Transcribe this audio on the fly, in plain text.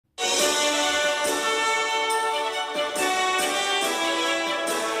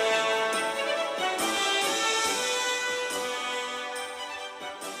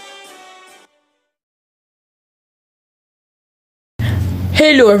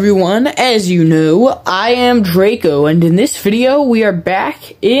Hello everyone, as you know, I am Draco, and in this video we are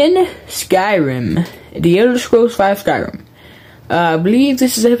back in Skyrim, the Elder Scrolls V Skyrim. I believe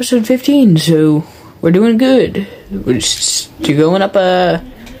this is episode 15, so we're doing good. We're just going up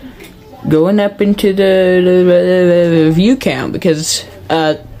into the view count, because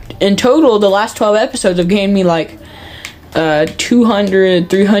in total the last 12 episodes have gained me like 200,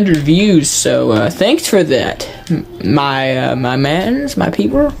 300 views, so thanks for that, my mans, my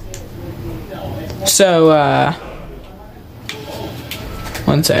people. So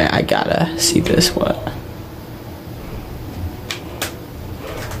one second, I gotta see this. What?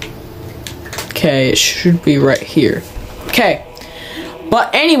 Okay, it should be right here. Okay,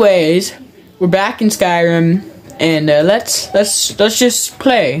 but anyways, we're back in Skyrim, and let's just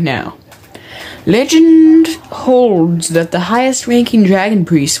play now. Legend holds that the highest-ranking dragon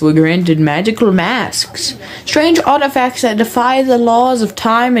priests were granted magical masks, strange artifacts that defy the laws of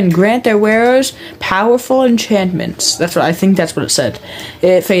time and grant their wearers powerful enchantments. I think that's what it said.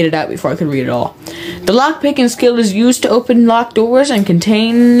 It faded out before I could read it all. The lockpicking skill is used to open locked doors and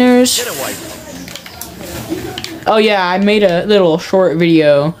containers. Oh yeah, I made a little short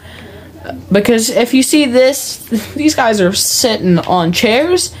video, because if you see this, these guys are sitting on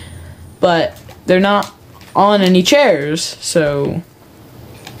chairs, but they're not on any chairs, so...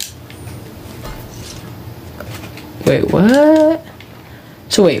 Wait, what?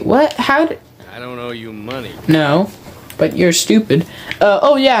 So wait, what? How did... I don't owe you money. No, but you're stupid.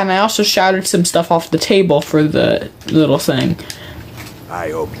 Oh yeah, and I also shouted some stuff off the table for the little thing. I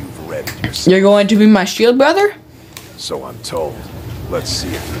hope you've read it yourself. You're going to be my shield brother? So I'm told. Let's see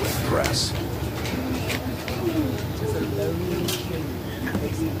if you impress.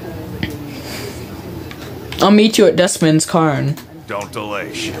 I'll meet you at Dustman's Cairn. Don't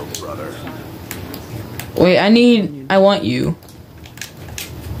delay, shield brother. Wait, I want you.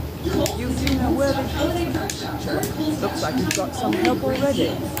 Looks like you've got some help already.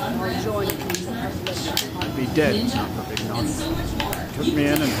 I'll join you. I'd be dead not for big nonsense. Took me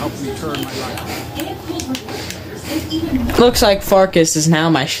in and helped me turn my life. Looks like Farkas is now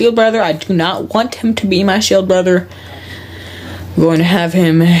my shield brother. I do not want him to be my shield brother. I'm going to have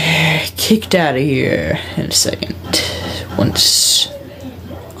him kicked out of here in a second. Once,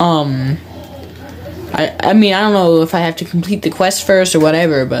 I mean, I don't know if I have to complete the quest first or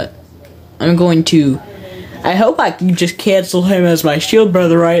whatever, but I'm going to. I hope I can just cancel him as my shield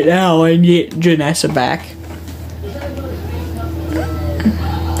brother right now and get Janessa back.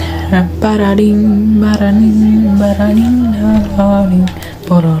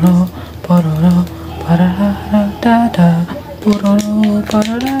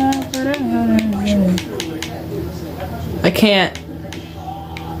 I can't.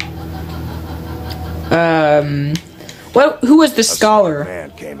 Well, who was the scholar? A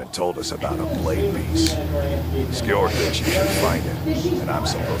man came and told us about a blade piece. Skjord thinks you should find it, and I'm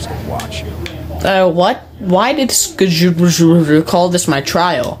supposed to watch you. What? Why did Skjord call this my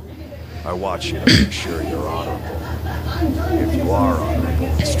trial? I watch you to make sure you're honorable. If you are honorable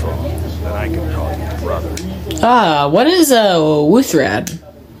and strong, then I can call you brother. What is Wuuthraad?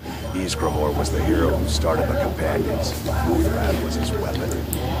 Ysgramor was the hero who started the companions. Wuuthraad was his weapon.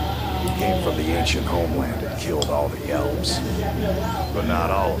 He came from the ancient homeland and killed all the elves. But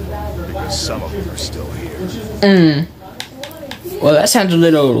not all of them, because some of them are still here. Well, that sounds a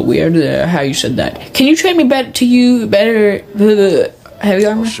little weird, how you said that. Can you train me better heavy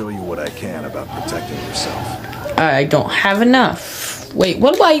armor? I'll show you what I can about protecting yourself. I don't have enough. Wait,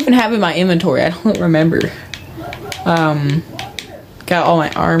 what do I even have in my inventory? I don't remember. Got all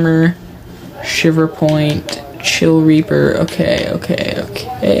my armor, Shiver Point, Chill Reaper. Okay.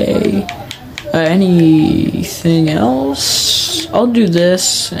 Anything else? I'll do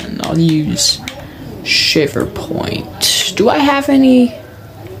this, and I'll use Shiver Point. Do I have any?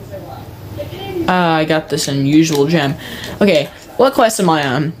 I got this unusual gem. Okay, what quest am I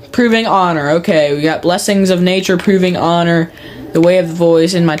on? Proving honor. Okay, we got Blessings of Nature, Proving honor, the Way of the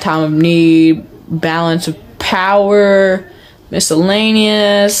Voice, In My Time of Need, Balance of Power,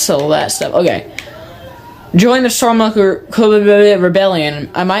 miscellaneous, all that stuff. Okay. Join the Stormlunker Rebellion.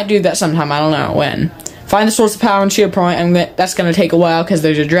 I might do that sometime. I don't know when. Find the source of power and shield point. That's going to take a while because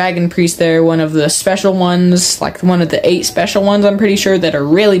there's a dragon priest there. One of the special ones, like one of the 8 special ones, I'm pretty sure, that are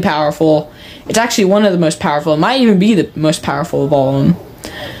really powerful. It's actually one of the most powerful. It might even be the most powerful of all of them.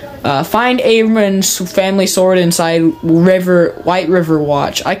 Find Abram's family sword inside White River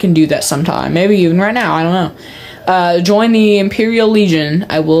Watch. I can do that sometime. Maybe even right now. I don't know. Join the Imperial Legion.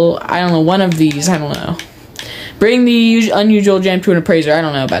 I don't know, one of these. I don't know. Bring the unusual gem to an appraiser. I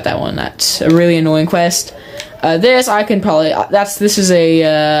don't know about that one. That's a really annoying quest. This I can probably. This is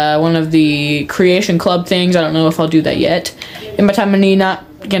a one of the creation club things. I don't know if I'll do that yet. In my time of need, not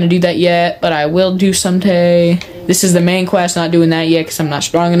gonna do that yet, but I will do someday. This is the main quest. Not doing that yet because I'm not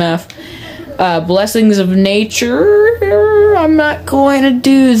strong enough. Blessings of nature. I'm not going to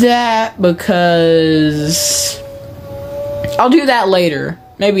do that because I'll do that later.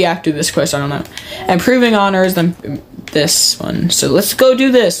 Maybe after this quest. I don't know. And proving honors this one. So let's go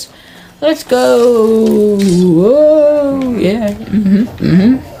do this. Let's go. Whoa, yeah.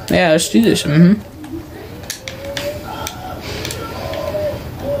 Yeah, let's do this. I'm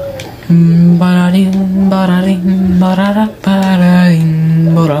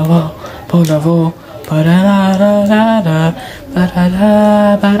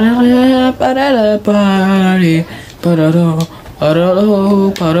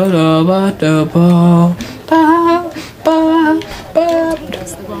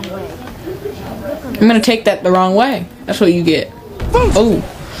gonna take that the wrong way. That's what you get. Oh,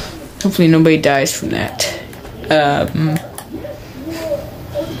 hopefully nobody dies from that.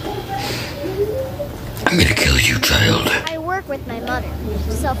 I'm gonna kill you, child. I work with my mother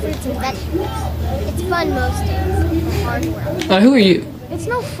to sell fruits and vegetables. It's fun most days, but hard work. Who are you? It's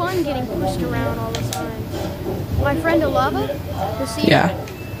no fun getting pushed around all the time. My friend Alava, the CEO, Yeah.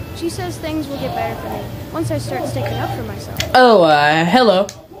 she says things will get better for me once I start sticking up for myself. Oh, hello.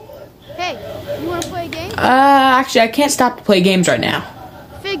 Hey, you want to play a game? Actually, I can't stop to play games right now.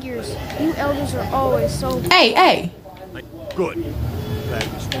 Figures. You elders are always so... Hey! Good. That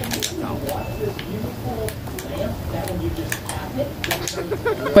was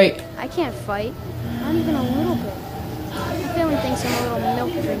Wait. I can't fight. Not even a little bit. My family thinks I'm a little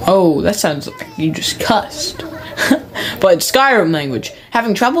milk drinker. Oh, that sounds like you just cussed. But Skyrim language.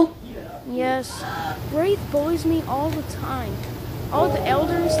 Having trouble? Yes. Wraith bullies me all the time. All the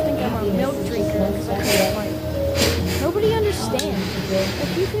elders think I'm a milk drinker because I can't fight. Nobody understands.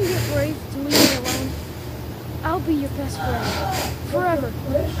 If you can get Wraith to leave me alone, I'll be your best friend. Forever.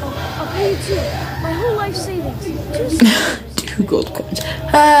 I'll pay you too. My whole life savings. 2 cents. 2 gold coins.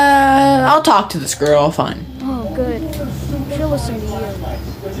 I'll talk to this girl, fine. Oh, good. She'll listen to you.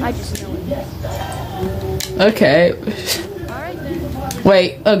 I just know it. Okay. Alright then.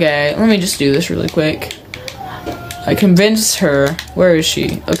 Wait, okay, let me just do this really quick. I convinced her. Where is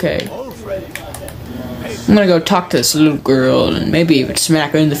she? Okay. I'm gonna go talk to this little girl and maybe even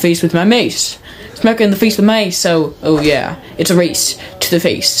smack her in the face with my mace. Smack her in the face with my mace, so, oh yeah, it's a race to the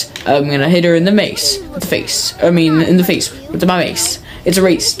face. I'm gonna hit her in the mace with the face. I mean, in the face with my mace. It's a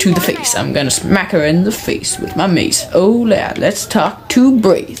race to the face. I'm gonna smack her in the face with my mace. Oh, lad, let's talk to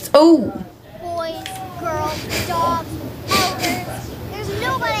Braith. Oh! Boys, girls, dogs, elders. There's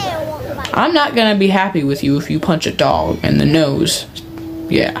nobody I won't fight. I'm not gonna be happy with you if you punch a dog in the nose.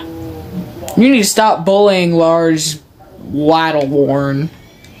 Yeah. You need to stop bullying large Waddleworn.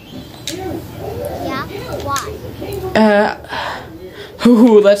 Yeah? Why?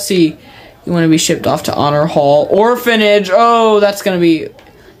 Let's see. You want to be shipped off to Honor Hall Orphanage. Oh, that's gonna be.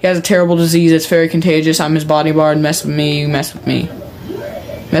 He has a terrible disease. It's very contagious. I'm his bodyguard. Mess with me. You mess with me.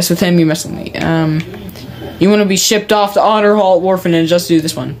 Mess with him. You mess with me. You want to be shipped off to Honor Hall Orphanage. Let's do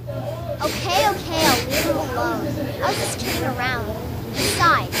this one. Okay, I'll leave him alone. I was just kidding around.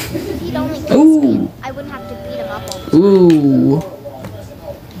 Besides, if he'd only kissed me, I wouldn't have to beat him up all the time. Ooh.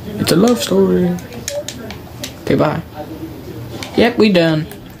 It's a love story. Okay, bye. Yep, we done.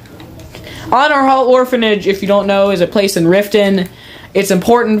 Honor Hall Orphanage, if you don't know, is a place in Riften. It's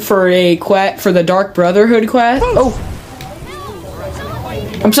important for a for the Dark Brotherhood quest. Oh.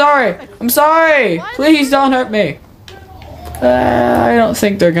 I'm sorry. I'm sorry. Please don't hurt me. I don't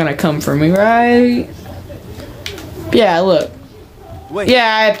think they're gonna come for me, right? Yeah, look.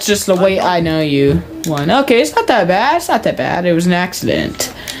 Yeah, it's just the way I know you. One. Okay, it's not that bad. It's not that bad. It was an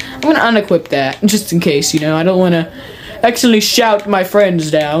accident. I'm gonna unequip that just in case, you know. I don't want to actually shout my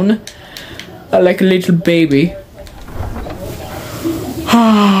friends down like a little baby.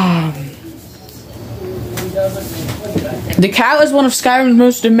 The cow is one of Skyrim's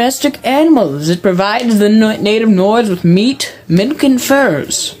most domestic animals. It provides the native Nords with meat, milk, and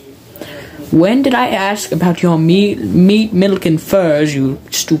furs. When did I ask about your meat, milk, and furs, you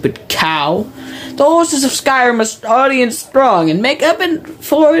stupid cow? The horses of Skyrim are sturdy and strong, and make up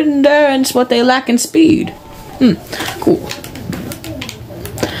for endurance what they lack in speed. Cool.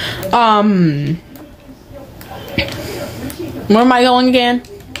 Where am I going again?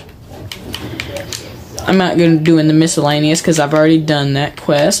 I'm not going to do in the miscellaneous because I've already done that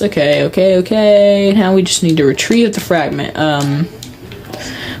quest. Okay. Now we just need to retrieve the fragment.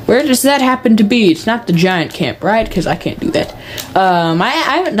 Where does that happen to be? It's not the giant camp, right? Because I can't do that. I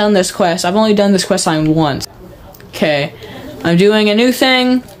haven't done this quest. I've only done this quest line once. Okay. I'm doing a new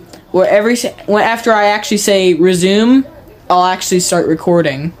thing where after I actually say resume, I'll actually start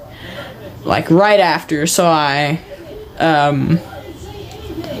recording. Like right after, so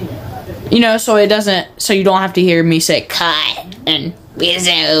you know, so it doesn't, so you don't have to hear me say cut and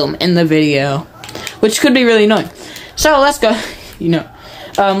resume in the video, which could be really annoying. So let's go, you know,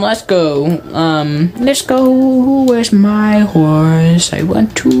 let's go, where's my horse? I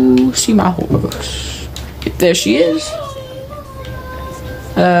want to see my horse. There she is.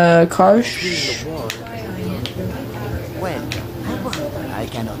 Karsh. Well, I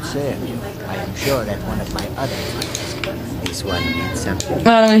cannot serve you. I am sure that one of my other friends. This one needs something.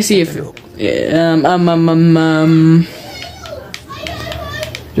 Let me see if do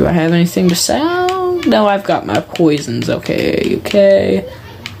I have anything to sell? No, I've got my poisons. Okay.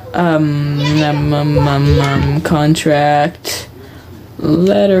 Contract.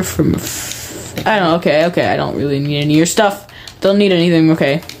 Letter from. I don't. Okay. I don't really need any of your stuff. Don't need anything.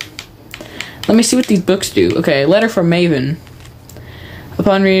 Okay. Let me see what these books do. Okay. Letter from Maven.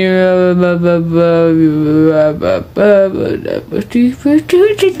 Upon reading,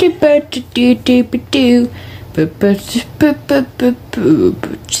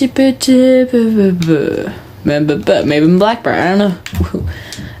 Maven Blackbird. I don't know.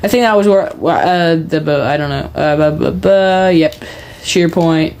 I think that was where I don't know. Yep. Sheer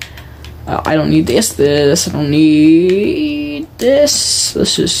point. I don't need this. I don't need this.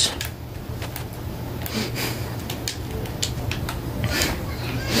 Let's just.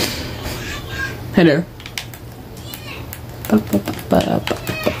 Hello. I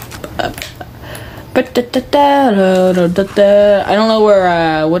don't know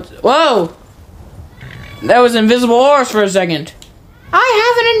where, what? Whoa! That was an invisible horse for a second. I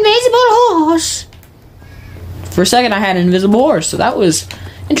have an invisible horse. For a second, I had an invisible horse, so that was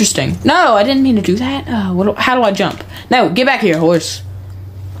interesting. No, I didn't mean to do that. How do I jump? No, get back here, horse.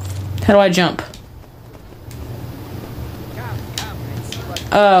 How do I jump?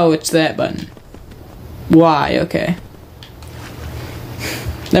 Oh, it's that button. Why? Okay.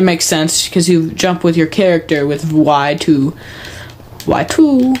 That makes sense, because you jump with your character with Y2.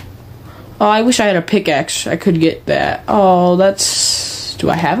 Y2. Oh, I wish I had a pickaxe. I could get that. Oh, that's... Do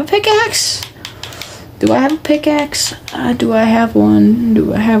I have a pickaxe? Do I have a pickaxe? Do I have one?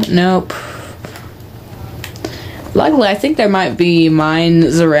 Do I have... Nope. Luckily, I think there might be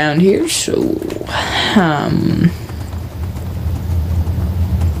mines around here, so...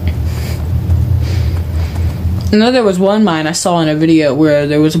 I know there was one mine I saw in a video where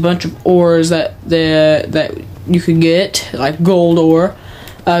there was a bunch of ores that you could get, like gold ore.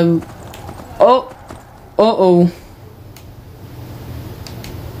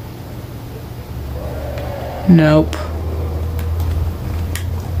 Nope.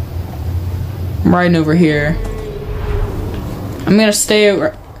 I'm riding over here. I'm gonna stay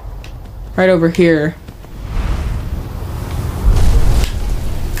right over here.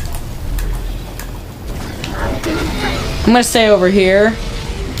 I'm gonna stay over here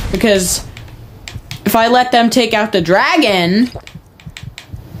because if I let them take out the dragon,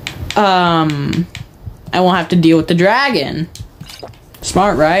 I won't have to deal with the dragon.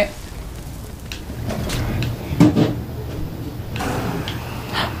 Smart, right?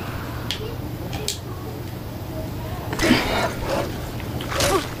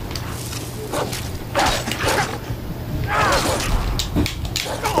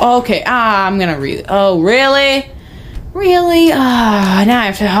 Okay, I'm gonna read it. Oh, really? Really? Now I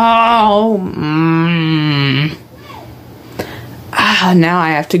have to. Now I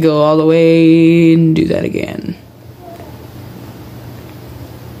have to go all the way and do that again.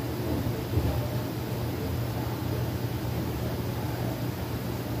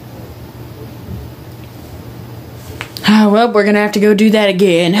 Well, we're gonna have to go do that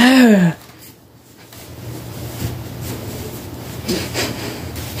again.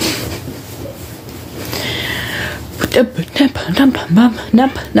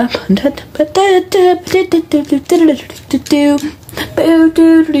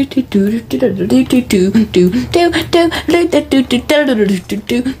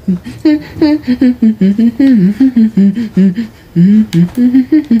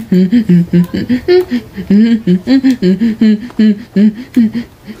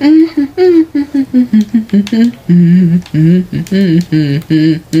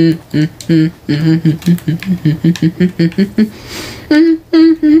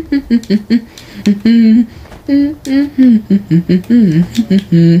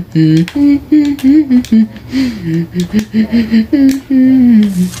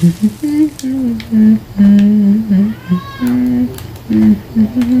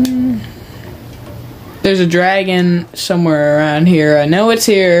 There's a dragon somewhere around here. I know it's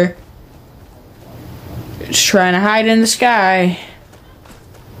here. It's trying to hide in the sky.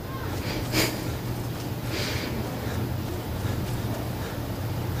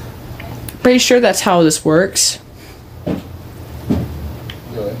 Pretty sure that's how this works.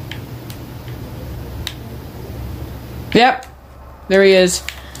 Really? Yep. There he is.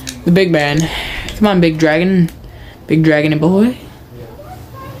 The big man. Come on, big dragon. Big dragony boy.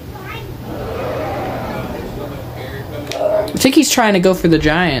 I think he's trying to go for the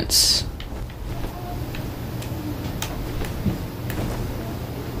giants.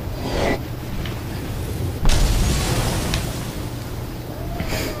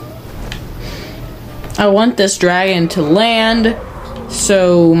 I want this dragon to land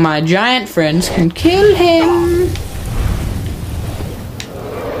so my giant friends can kill him.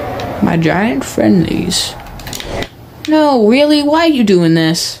 My giant friendlies. No, really? Why are you doing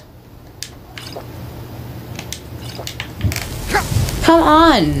this? Come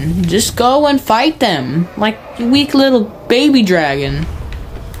on, just go and fight them like you weak little baby dragon.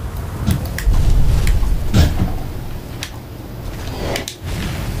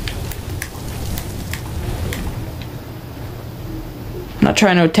 I'm not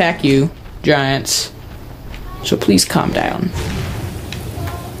trying to attack you, giants, so please calm down.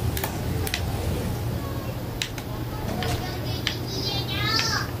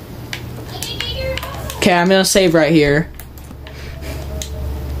 Okay, I'm gonna save right here.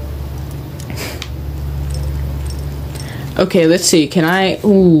 Okay, let's see. Can I?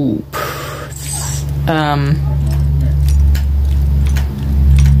 Ooh. I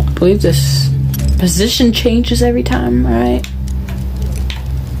believe this position changes every time, right?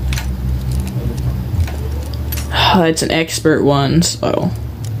 Oh, it's an expert one, so.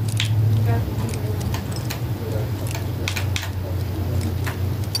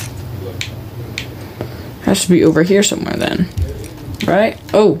 Has to be over here somewhere then, right?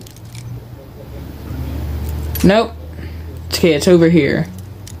 Oh. Nope. Okay, it's over here,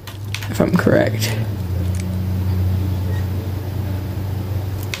 if I'm correct.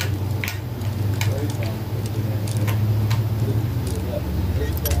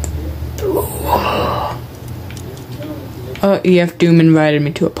 Oh, EF Doom invited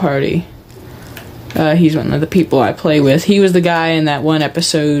me to a party. He's one of the people I play with. He was the guy in that one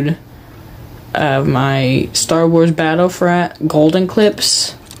episode of my Star Wars Battlefront Golden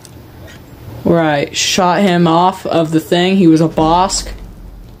Clips, where I shot him off of the thing. He was a boss.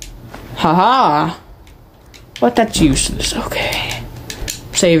 Haha. What, that's useless. Okay.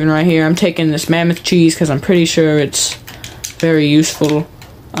 Saving right here. I'm taking this mammoth cheese because I'm pretty sure it's very useful.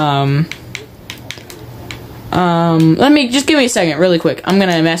 Let me, just give me a second, really quick. I'm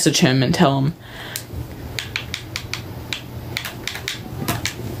gonna message him and tell him.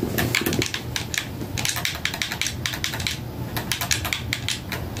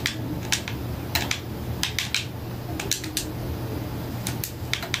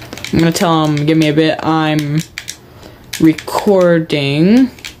 I'm gonna tell him, give me a bit, I'm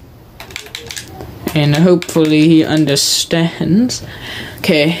recording, and hopefully he understands.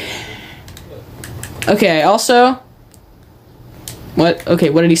 Okay. Okay, also, what,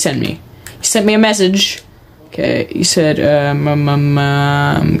 okay, what did he send me? He sent me a message. Okay, he said,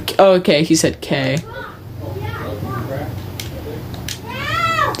 oh, okay, he said K.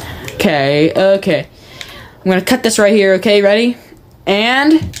 Okay. I'm gonna cut this right here, okay, ready?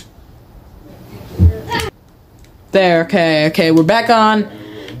 And there, okay, we're back on.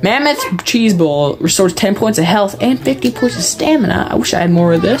 Mammoth's Cheese Bowl restores 10 points of health and 50 points of stamina. I wish I had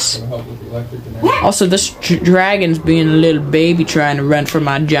more of this. Also, this dragon's being a little baby trying to run from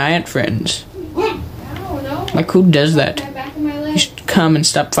my giant friends. Like, who does that? You should come and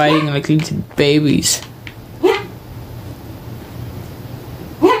stop fighting like little babies.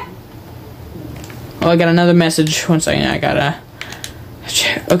 Oh, I got another message. One second, I gotta...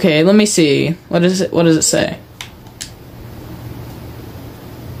 Okay, let me see. What is it? What does it say?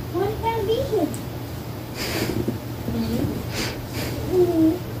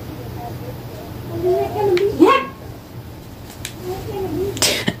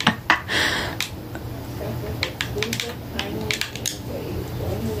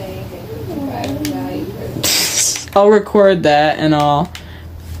 I'll record that and I'll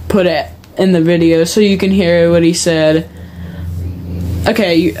put it in the video so you can hear what he said.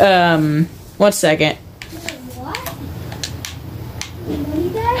 Okay, 1 second. What? What are you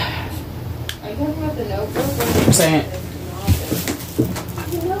there? Are you talking about the notebook? I'm saying.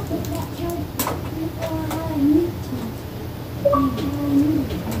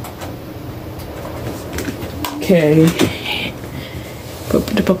 Okay.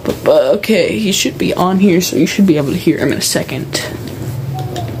 Okay, he should be on here, so you should be able to hear him in a second.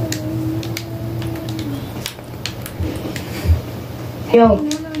 Yo,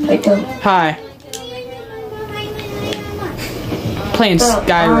 Draco. Hi. Playing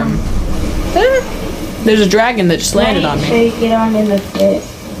Skyrim. There's a dragon that just landed on me. So you get on in the fit.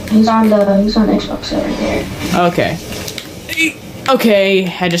 He's on Xbox over there. Okay. Okay,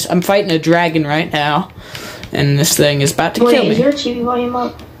 I'm fighting a dragon right now, and this thing is about to kill me. Is your TV volume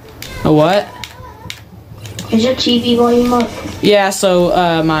up? A what? Is your TV volume up? Yeah, so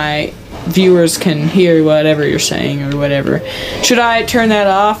my viewers can hear whatever you're saying or whatever. Should I turn that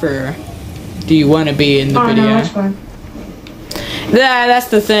off, or do you want to be in the video? No, that's fine. Yeah, that's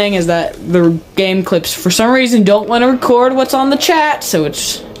the thing, is that the game clips for some reason don't want to record what's on the chat, so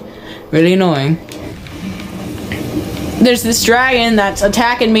it's really annoying. There's this dragon that's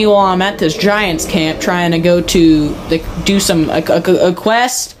attacking me while I'm at this giant's camp trying to go to do a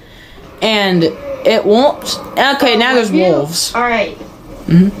quest, and it won't. Okay, now there's wolves. Alright.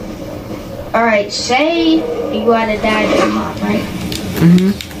 Alright, say you had to die to your mom, right?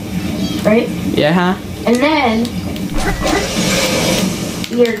 Right? Yeah, huh? And then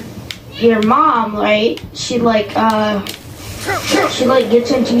your mom, right? She gets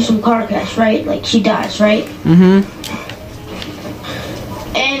into some car crash, right? Like she dies, right?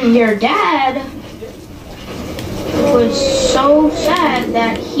 And your dad was so sad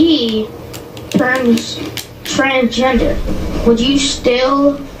that he turns transgender. Would you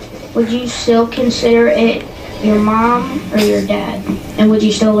still consider it your mom or your dad? And would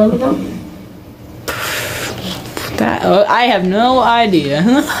you still live with them? I have no idea.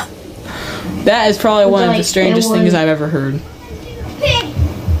 That is probably one of the strangest things I've ever heard.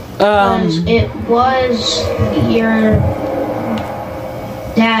 It was your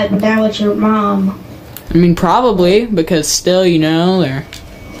dad, but now it's your mom. I mean, probably, because still, you know, they're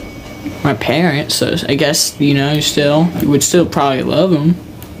my parents, so I guess, you know, you would still probably love them.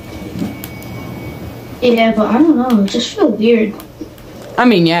 Yeah, but I don't know, it just feels weird. I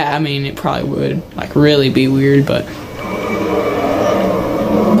mean, yeah, it probably would, like, really be weird, but...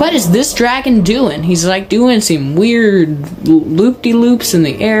 What is this dragon doing? He's, like, doing some weird loop-de-loops in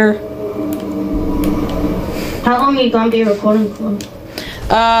the air. How long are you gonna be recording for?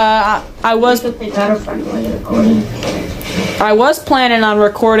 I was planning on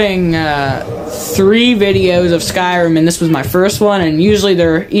recording 3 videos of Skyrim, and this was my first one, and usually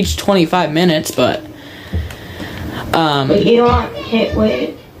they're each 25 minutes, but you don't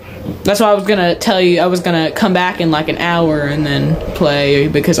wait. That's why I was gonna tell you I was gonna come back in like an hour and then play,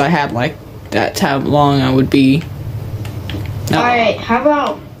 because I had like that's how long I would be. Alright, how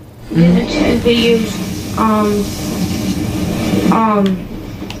about do the 2 videos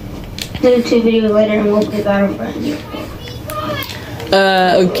do the 2 videos later and we'll play Battlefront.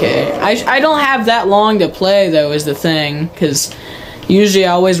 Okay. I don't have that long to play though, is the thing, because usually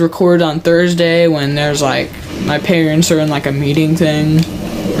I always record on Thursday when there's like my parents are in like a meeting thing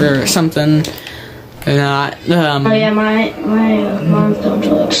or something. They're not. Oh yeah, my mom's don't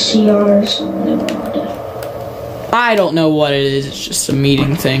do like CRs. I don't know what it is. It's just a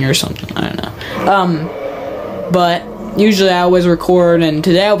meeting thing or something. I don't know. But usually I always record, and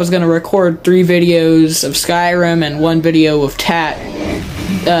today I was gonna record 3 videos of Skyrim and 1 video of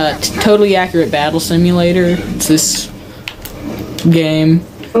Totally Accurate Battle Simulator. It's this game.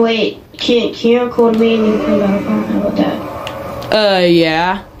 Wait, can you record me and you play Battlefront? How about that?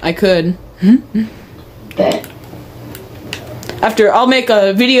 Yeah, I could. Bet. I'll make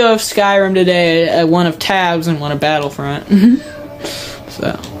a video of Skyrim today, 1 of Tabs and 1 of Battlefront.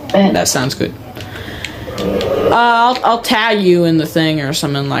 So, that sounds good. I'll tag you in the thing or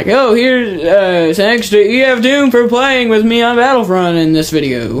something like, oh, here's, thanks to EF Doom for playing with me on Battlefront in this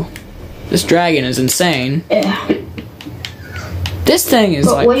video. This dragon is insane. Yeah. This thing is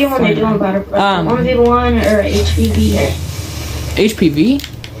like... What do you want to do on Battlefront? 1v1 or HPV? HPV?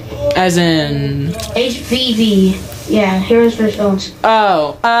 As in... HPV. Yeah, Heroes vs. Villains.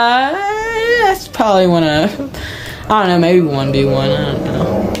 Oh, that's probably one of... I don't know, maybe 1v1, I don't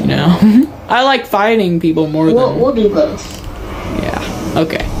know. You know? I like fighting people more than... We'll do both. Yeah,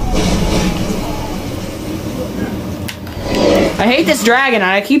 okay. I hate this dragon,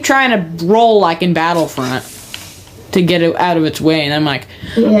 and I keep trying to roll like in Battlefront to get it out of its way, and I'm like,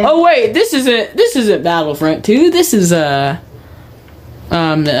 oh wait, this isn't Battlefront 2, this is Skyrim.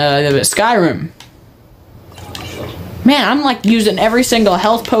 Man, I'm like using every single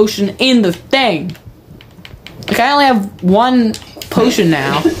health potion in the thing. Like, I only have 1 potion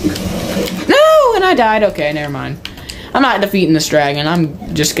now. No, and I died. Okay, never mind. I'm not defeating this dragon.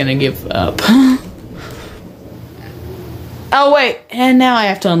 I'm just gonna give up. Oh, wait. And now I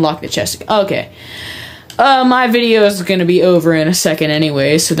have to unlock the chest. Okay. My video is gonna be over in a second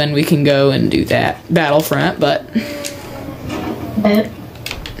anyway, so then we can go and do that Battlefront, but... Bet.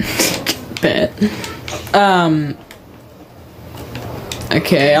 Bet.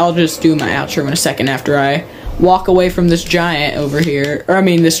 Okay, I'll just do my outro in a second after I walk away from this giant over here. Or, I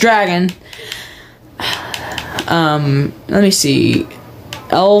mean, this dragon. Let me see.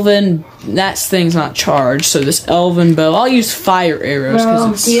 Elven... That thing's not charged, so this elven bow... I'll use fire arrows, because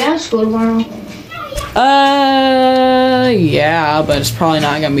it's... Do you have school tomorrow? Yeah, but it's probably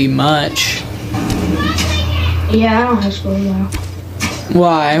not gonna be much. Yeah, I don't have school tomorrow.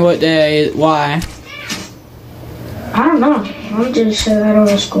 Why? What day? Why? I don't know. I'm just I don't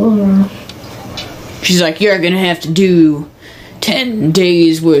have school tomorrow. She's like, you're gonna have to do 10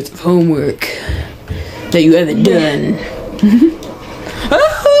 days worth of homework that you haven't done.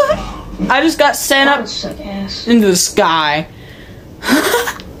 I just got sent up into the sky.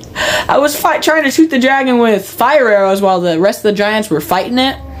 I was trying to shoot the dragon with fire arrows while the rest of the giants were fighting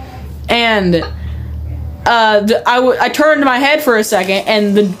it, and I turned my head for a second,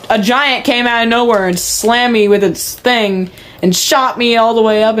 and a giant came out of nowhere and slammed me with its thing and shot me all the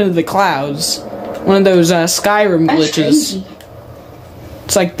way up into the clouds. One of those Skyrim glitches. Crazy.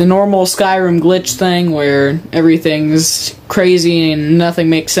 It's like the normal Skyrim glitch thing where everything's crazy and nothing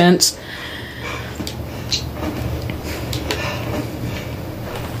makes sense.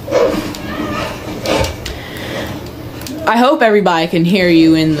 I hope everybody can hear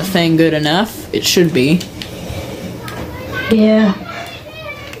you in the thing good enough. It should be. Yeah.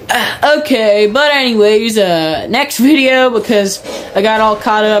 Okay, but anyways, next video, because I got all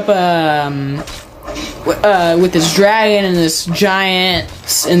caught up with this dragon and this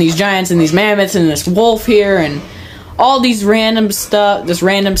giants and these mammoths and this wolf here and all these random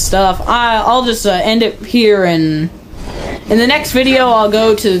stuff. I'll just end it here, and in the next video I'll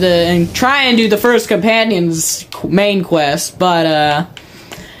go to and try and do the first companion's main quest. But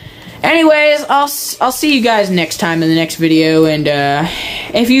anyways, I'll see you guys next time in the next video, and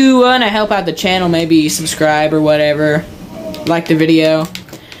if you want to help out the channel, maybe subscribe or whatever, like the video.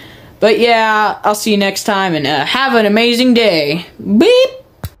 But yeah, I'll see you next time, and have an amazing day. Beep!